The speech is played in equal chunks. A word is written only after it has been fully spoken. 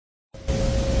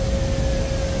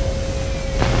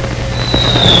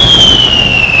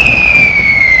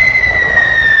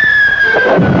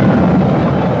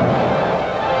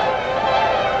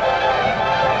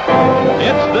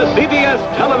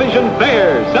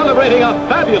celebrating a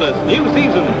fabulous new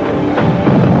season.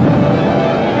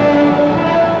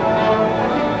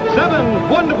 7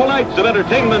 wonderful nights of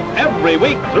entertainment every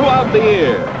week throughout the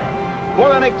year.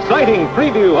 For an exciting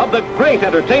preview of the great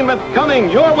entertainment coming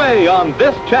your way on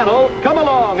this channel, come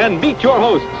along and meet your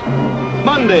hosts.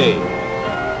 Monday,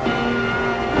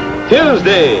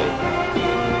 Tuesday,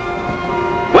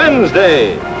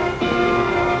 Wednesday,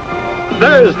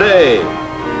 Thursday,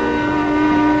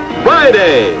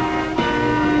 Friday,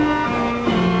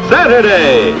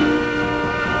 Saturday,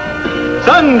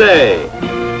 Sunday.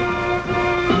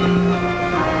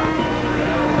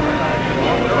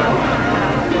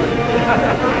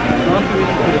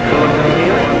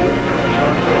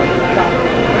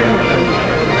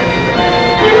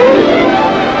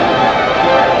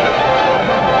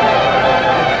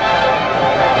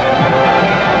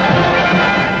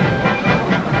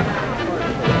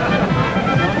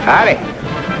 Howdy.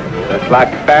 Looks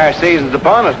like the fair season's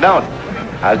upon us, don't it?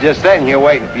 I was just sitting here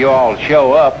waiting for you all to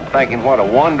show up, thinking what a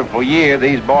wonderful year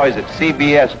these boys at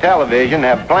CBS Television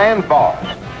have planned for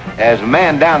us. As the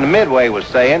man down the Midway was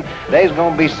saying, there's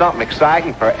going to be something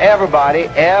exciting for everybody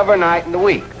every night in the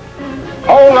week.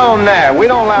 Hold on there. We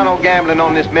don't allow no gambling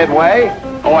on this Midway.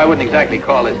 Oh, I wouldn't exactly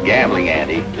call this gambling,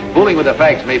 Andy. Fooling with the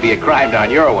facts may be a crime down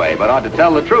your way, but ought to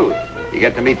tell the truth. You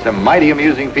get to meet some mighty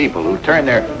amusing people who turn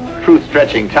their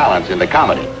truth-stretching talents into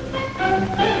comedy.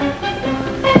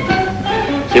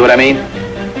 See what I mean?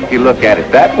 If you look at it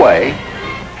that way.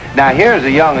 Now, here's a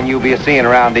young'un you'll be seeing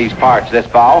around these parts this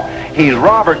fall. He's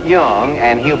Robert Young,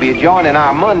 and he'll be joining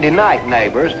our Monday night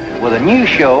neighbors with a new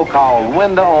show called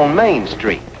Window on Main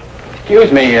Street. Excuse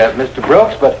me, Mr.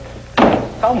 Brooks, but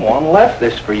someone left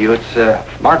this for you. It's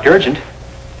marked urgent.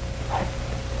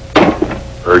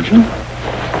 Urgent?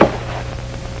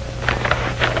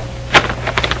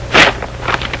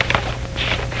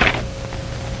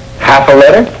 Half a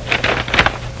letter?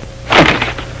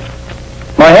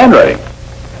 My handwriting.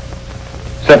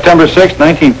 September 6,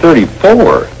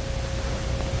 1934.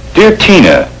 Dear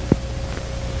Tina.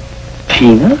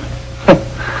 Tina?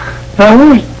 Now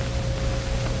who's...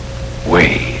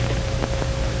 Wait.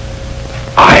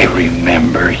 I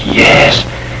remember, yes.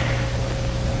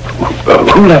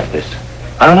 Who left this?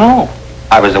 I don't know.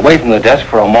 I was away from the desk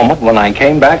for a moment. When I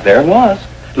came back, there it was.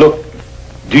 Look,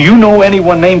 do you know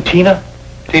anyone named Tina?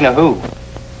 Tina who?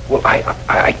 Well,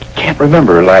 I can't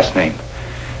remember her last name.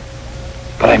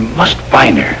 But I must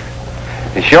find her.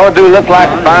 It sure do look like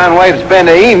a fine way to spend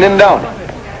the evening, don't it?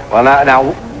 Well,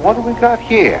 now, what do we got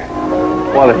here?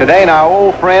 Well, if it ain't our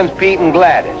old friends Pete and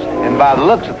Gladys, and by the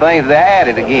looks of things, they're at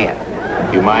it again.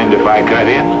 You mind if I cut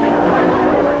in?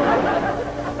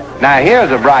 Now, here's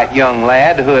a bright young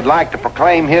lad who'd like to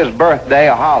proclaim his birthday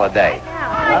a holiday.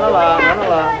 Run along.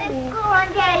 On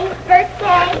Daddy's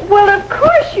birthday. Well, of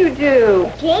course you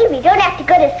do. Gee, we don't have to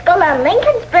go to school on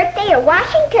Lincoln's birthday or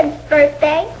Washington's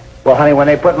birthday. Well, honey, when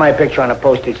they put my picture on a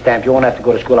postage stamp, you won't have to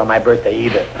go to school on my birthday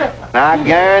either. Now, I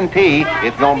guarantee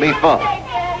it's going to be fun.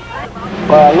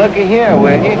 Well, looky here,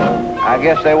 will you? I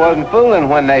guess they wasn't fooling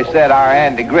when they said our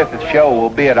Andy Griffith show will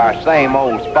be at our same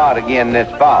old spot again this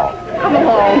fall. Come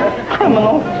along. Come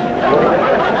along.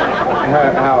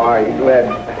 How are you?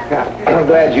 I'm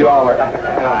glad you all are.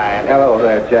 Hi. Hello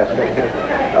there, Chester.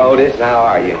 Otis, how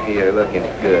are you? You're looking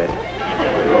good.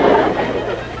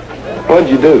 What'd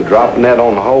you do, dropping that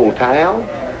on the whole town?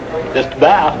 Just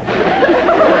about.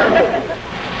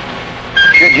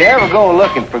 Should you ever go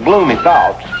looking for gloomy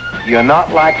thoughts, you're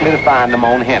not likely to find them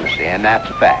on Hennessy, and that's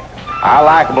a fact. Our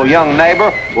likable young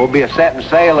neighbor will be setting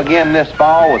sail again this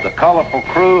fall with the colorful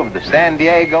crew of the San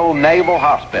Diego Naval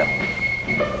Hospital.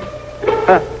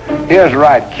 Here's a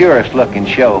right curious-looking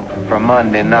show for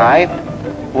Monday night.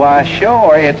 Why,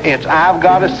 sure, it's I've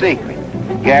Got a Secret.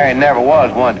 Gary never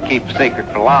was one to keep a secret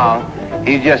for long.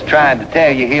 He's just trying to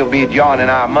tell you he'll be joining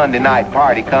our Monday night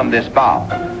party come this fall.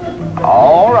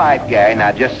 All right, Gary,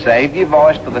 now just save your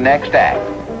voice for the next act.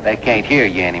 They can't hear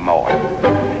you anymore.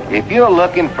 If you're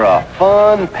looking for a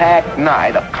fun-packed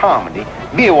night of comedy,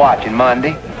 be watching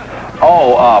Monday.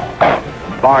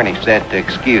 Barney said to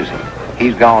excuse him.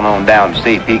 He's gone on down to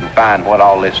see if he can find what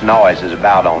all this noise is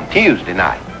about on Tuesday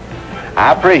night.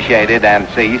 I appreciate it, and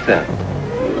see you soon.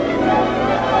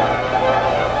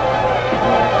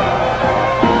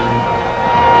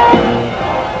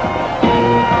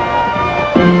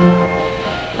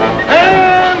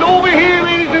 And over here,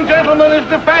 ladies and gentlemen, is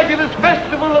the fabulous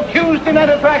Festival of Tuesday Night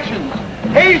Attractions.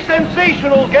 A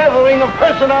sensational gathering of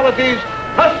personalities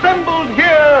assembled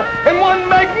here in one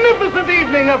magnificent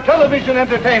evening of television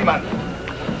entertainment.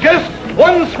 Just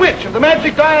one switch of the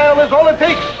magic dial is all it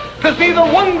takes to see the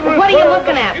wondrous... What are you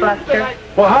looking at, Buster?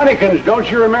 Well, Honeykins, don't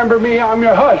you remember me? I'm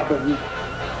your husband.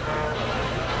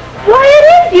 Why,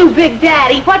 it is you, Big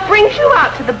Daddy. What brings you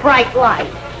out to the bright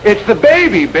light? It's the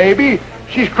baby.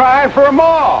 She's crying for a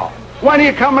ma. When are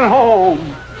you coming home?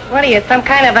 What are you, some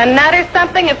kind of a nut or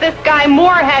something? If this guy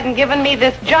Moore hadn't given me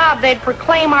this job, they'd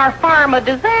proclaim our farm a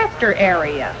disaster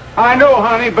area. I know,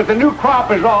 honey, but the new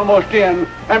crop is almost in.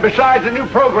 And besides, the new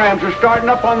programs are starting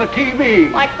up on the TV.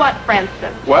 Like what, for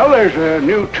instance? Well, there's a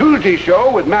new Tuesday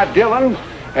show with Matt Dillon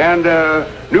and a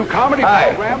new comedy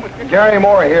program with... Gary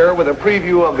Moore here with a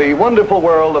preview of the wonderful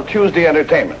world of Tuesday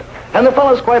entertainment. And the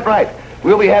fellow's quite right.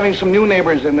 We'll be having some new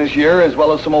neighbors in this year, as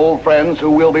well as some old friends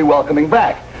who we'll be welcoming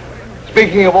back.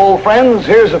 Speaking of old friends,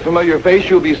 here's a familiar face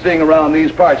you'll be seeing around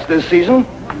these parts this season.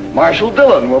 Marshal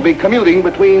Dillon will be commuting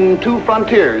between two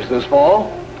frontiers this fall.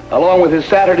 Along with his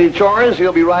Saturday chores,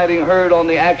 he'll be riding herd on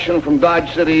the action from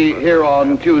Dodge City here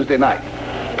on Tuesday night.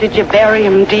 Did you bury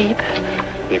him deep?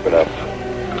 Deep enough.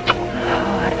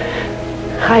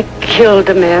 I killed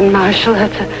a man, Marshal.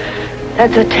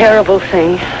 That's a terrible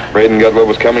thing. Braden got what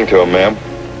was coming to him, ma'am.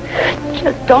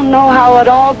 Just don't know how it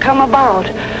all come about.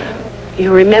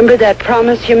 You remember that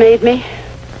promise you made me?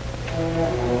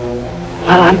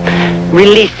 Well, I'm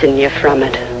releasing you from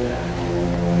it.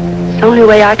 It's the only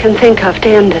way I can think of to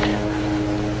end it.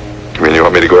 You mean you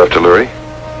want me to go after Lurie?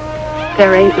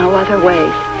 There ain't no other way.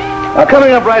 Now,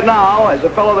 coming up right now is a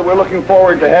fellow that we're looking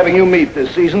forward to having you meet this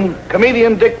season.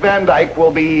 Comedian Dick Van Dyke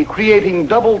will be creating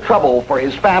double trouble for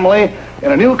his family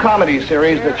in a new comedy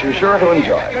series that you're sure to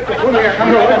enjoy.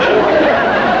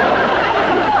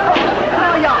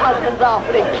 Your husband's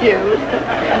awfully cute.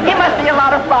 He must be a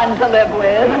lot of fun to live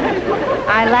with.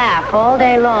 I laugh all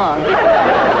day long.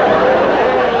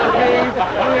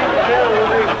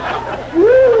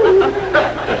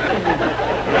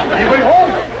 You going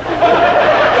home?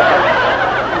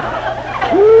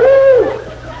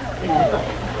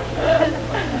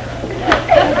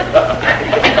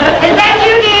 Is that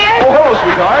you, dear? Oh, hello,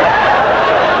 sweetheart.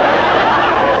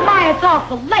 My, it's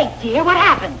awful late, dear. What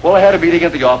happened? Well, I had a meeting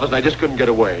at the office and I just couldn't get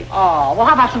away. Oh, well,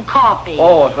 how about some coffee?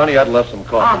 Oh, honey, I'd love some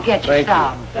coffee. I'll get you Thank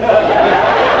some.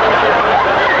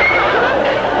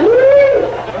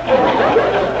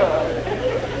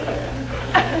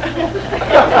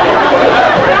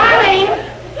 Darling!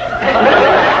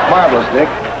 Marvelous, Dick.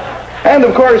 And,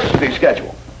 of course, the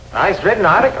schedule. Nice written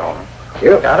article.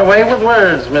 You got away with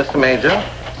words, Mr. Major.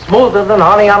 Smoother than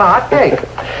honey on a hot cake.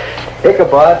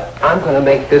 Ichabod, I'm going to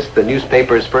make this the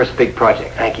newspaper's first big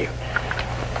project. Thank you.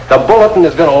 The Bulletin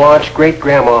is going to launch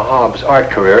Great-Grandma Hobbs' art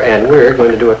career, and we're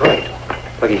going to do it right.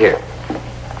 Looky here.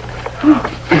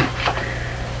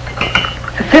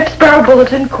 The Phipsborough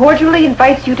Bulletin cordially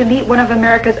invites you to meet one of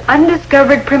America's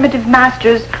undiscovered primitive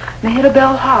masters,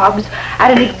 Mahitobel Hobbs,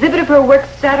 at an exhibit of her work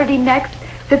Saturday next.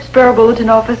 Phipsborough Bulletin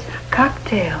office,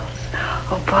 cocktails.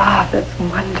 Oh, Bob, that's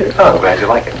wonderful. Oh, I'm glad you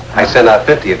like it. I sent out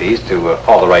 50 of these to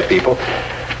all the right people.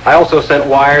 I also sent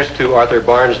wires to Arthur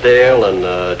Barnsdale and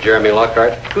Jeremy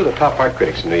Lockhart, two of the top art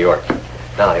critics in New York.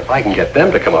 Now, if I can get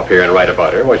them to come up here and write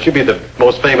about her, well, she'd be the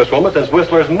most famous woman since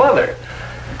Whistler's mother.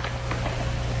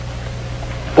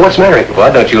 What's the matter,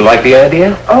 Ichabod? Don't you like the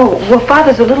idea? Oh, well,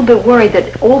 Father's a little bit worried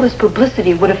that all this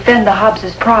publicity would offend the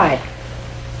Hobbses' pride.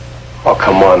 Oh,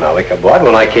 come on now, Ichabod.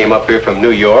 When I came up here from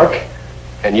New York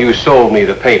and you sold me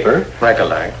the paper...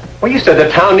 Recollect. Well, you said the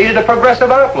town needed a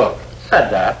progressive outlook. Said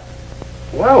that.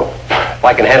 Well, if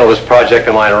I can handle this project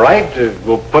of mine right,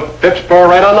 we'll put Phipsborough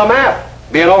right on the map.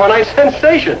 Be an overnight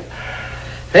sensation.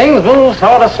 Things move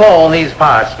sort of slow in these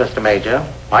parts, Mr. Major.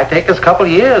 Might take us a couple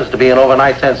of years to be an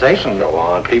overnight sensation. Go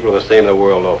on. People are the same the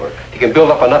world over. If you can build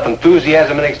up enough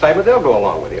enthusiasm and excitement, they'll go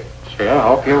along with you. Sure, I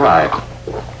hope you're right.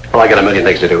 Well, I got a million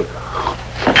things to do.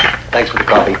 Thanks for the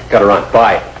coffee. Gotta run.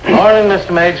 Bye. Morning,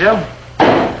 Mr. Major.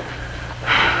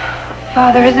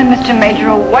 Father, isn't Mr. Major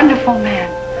a wonderful man?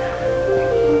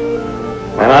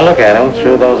 When I look at him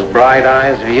through those bright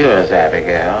eyes of yours,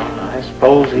 Abigail, I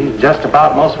suppose he's just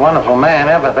about the most wonderful man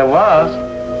ever there was.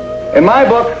 In my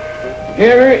book,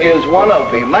 here is one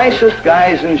of the nicest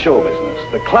guys in show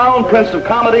business, the clown prince of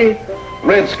comedy,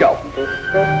 Red Skelton.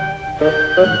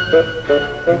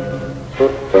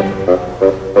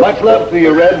 Much love to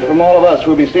you, Red, from all of us.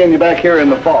 We'll be seeing you back here in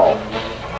the fall.